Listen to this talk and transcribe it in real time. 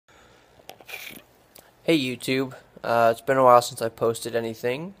Hey YouTube, it's been a while since I posted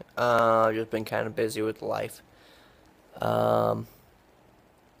anything. I've just been kind of busy with life. Um,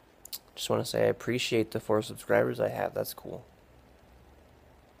 just want to say I appreciate the 4 subscribers I have. That's cool.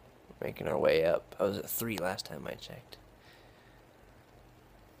 Making our way up. I was at 3 last time I checked.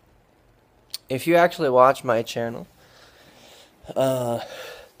 If you actually watch my channel, uh,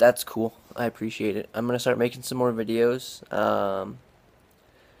 that's cool. I appreciate it. I'm gonna start making some more videos.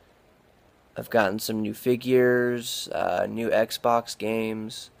 I've gotten some new figures, new Xbox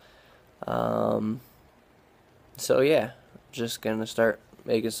games. Um, So yeah, just gonna start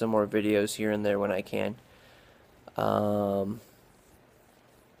making some more videos here and there when I can. Um,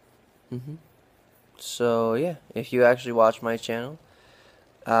 mhm. So yeah, if you actually watch my channel,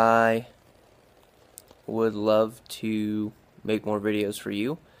 I would love to make more videos for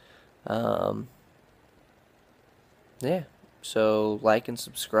you. Um, yeah, so like and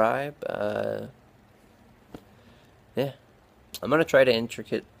subscribe. Yeah, I'm gonna try to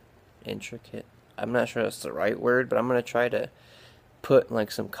intricate. I'm not sure that's the right word, but I'm gonna try to put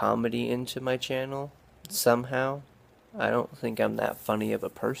like some comedy into my channel somehow. I don't think I'm that funny of a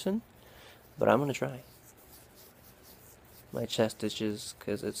person, but I'm gonna try. My chest itches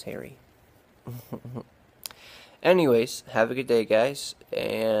because it's hairy. Anyways, have a good day, guys.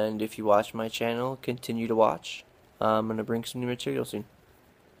 And if you watch my channel, continue to watch. I'm gonna bring some new material soon.